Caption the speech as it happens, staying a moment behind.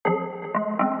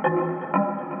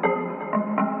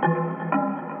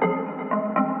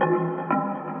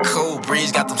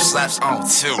Breeze got them slaps on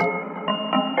too.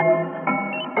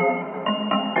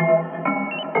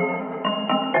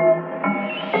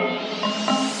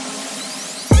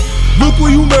 Look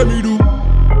what you made me do.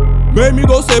 Made me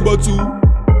go saber too.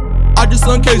 I just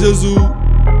uncaged the zoo.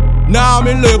 Now I'm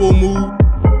in label mood.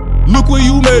 Look what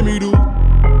you made me do.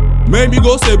 Made me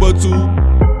go saber too.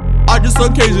 I just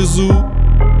uncaged the zoo.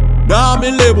 Now I'm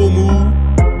in label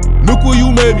mood. Look what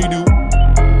you made me do.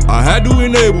 I had to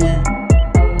enable you.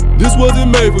 This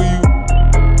wasn't made for you.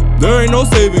 There ain't no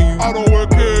saving you. I don't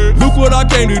work here. Look what I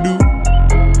came to do.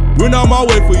 Went out my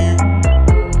way for you.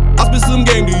 I spit some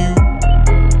game to you.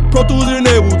 Pro Tools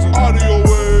enabled to. Out of your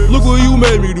way. Look what you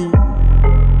made me do.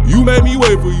 You made me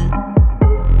wait for you.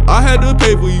 I had to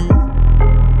pay for you.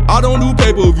 I don't do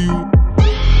pay-per-view.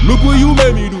 Look what you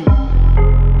made me do.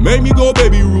 Made me go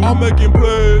baby rule. I'm making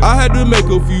plays. I had to make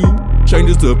a few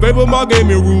changes to favor my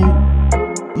gaming rule.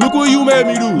 Look what you made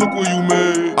me do. Look what you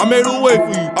made. I made a way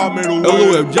for you. I made a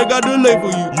way. LOFJ got delay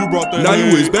for you. You brought that Now head.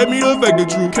 you expect me to fake the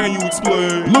truth. Can you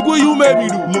explain? Look what you made me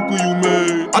do. Look what you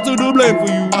made. I took the blame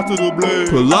for you. I took the blame.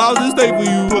 Put lives at stake for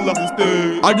you. Pull up the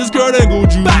stage. I just curd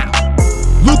angled you.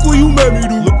 Look what you made me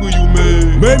do. Look what you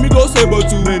made. Made me go saber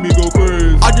too. Made me go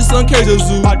crazy. I just uncaged the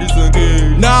zoo. I just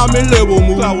engaged. Now I'm in label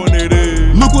mood. Cloud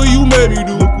 188. Look what you made me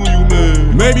do. Look what you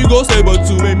made. Made me go saber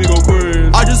too. Made me go crazy.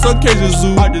 I just uncaged the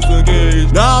zoo. I just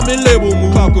engaged. Now I'm in label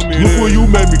mood. Cloud committed. Look what you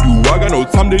made me do. I got no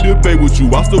time to debate with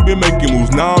you. I still been making moves.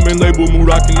 Now I'm in label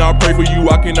mood. I cannot pray for you.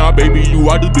 I cannot baby you.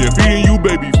 I just been feeding you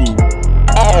baby food.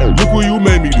 Oh, look what you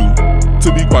made me do. To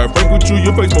be quite frank with you,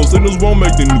 your face most sinners won't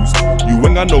make the news. You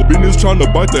ain't got no business trying to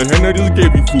bite the hand that just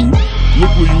gave you food. Look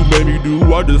what you made me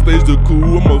do. I just staged the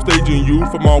coup. I'm upstaging you.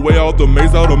 From my way out the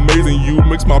maze, out amazing you.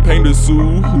 Makes my pain to sue.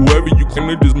 Whoever you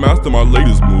claim to just master my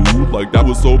latest move. Like that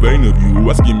was so vain of you.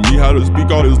 Asking me how to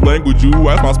speak all this language. You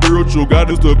ask my spiritual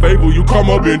guidance to favor you. Come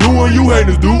up and do what you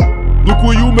haters do. Look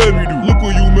what you made me do. Look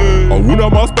what you made. I went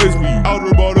out my space for you. Out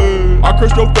about it. I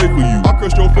crushed your faith for you. I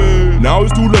crushed your face. Now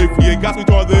it's too late for You you. ain't got me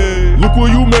toward there. Look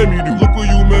what you made me do. Look what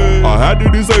you made. I had to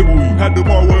disable you. Had to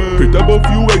part ways. Picked up a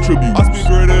few attributes. I speak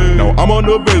great aid. Now I'm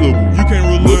unavailable. You can't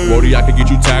relate. Look, Brody, I could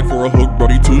get you tagged for a hook.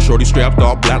 Brody, too shorty strapped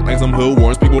off, black like some hood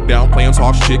warrants. People down playing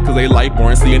talk shit cause they like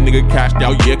boring. See a nigga cashed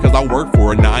out, yeah, cause I worked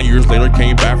for it. 9 years later,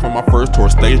 came back from my first tour.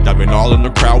 Stage diving all in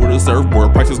the crowd with a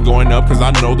surfboard. Prices going up cause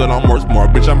I know that I'm worth more.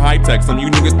 Bitch, I'm high tech, some of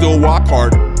you niggas still walk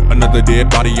hard. Another dead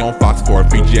body on Fox 4.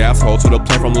 Fiji asshole to the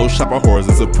plane from Little Shop of Horrors.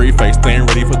 It's a preface, staying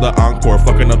ready for the encore.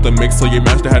 Fucking up the mix so your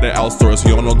master had to outsource.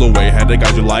 You don't know the way, had the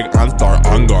guys you like OnStar,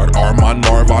 On Guard, Armand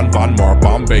Marvan, Von Mar,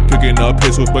 Bombay. Cooking up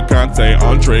hits with Picante,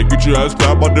 entree. Get your ass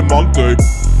clapped by the monkey.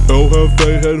 El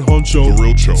Jefe, head honcho, The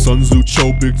real Cho. Sun Tzu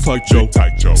Cho, Big Taicho, Big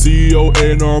Taicho. CEO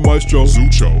A&R Maestro,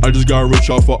 Zucho. I just got rich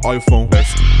off of iPhone.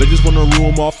 That's They just wanna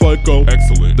ruin my FICO.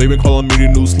 excellent. They been calling me the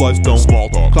new Slice Stone. Small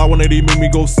dog. Cloud 180 made me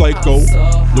go psycho.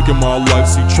 Look at my life,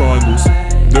 see triangles.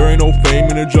 There ain't no fame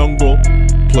in the jungle.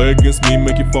 Play against me,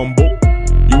 make you fumble.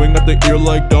 You ain't got the ear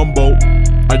like Dumbo.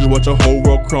 I just watch a whole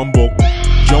world crumble.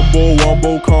 Jumbo,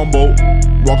 wombo, combo.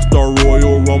 Rockstar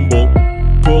Royal Rumble.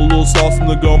 Put a little sauce in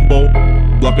the gumbo.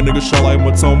 Block a nigga shot like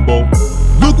Matumbo.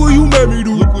 Look what you made me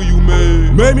do. Look what you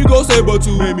made. Made me go saber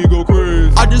too. Made me go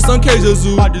crazy. I just uncaged the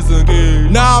zoo. I just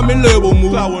engaged. Now I'm in label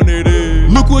mood. Cloud 188.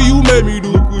 Look what you made me do.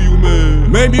 Look what you made.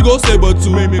 Made me go saber too.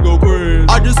 Made me go crazy.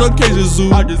 I just uncaged the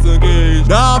zoo. I just engaged.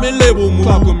 Now I'm in label mood.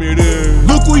 Cloud committed.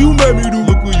 Look what you made me do.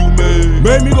 Look what you made.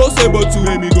 Made me go saber too.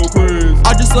 Made me go crazy.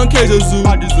 I just uncaged the zoo.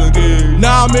 I just engaged.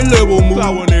 Now I'm in label mood.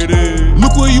 Cloud 188.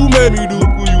 Look what you made me do.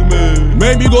 Look what you made.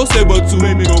 Made me go saber too.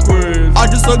 Made me go crazy. I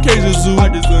just uncaged the zoo. I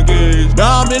just engaged.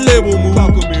 Now I'm in label mood.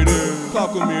 Cloud committed.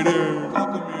 Cloud committed.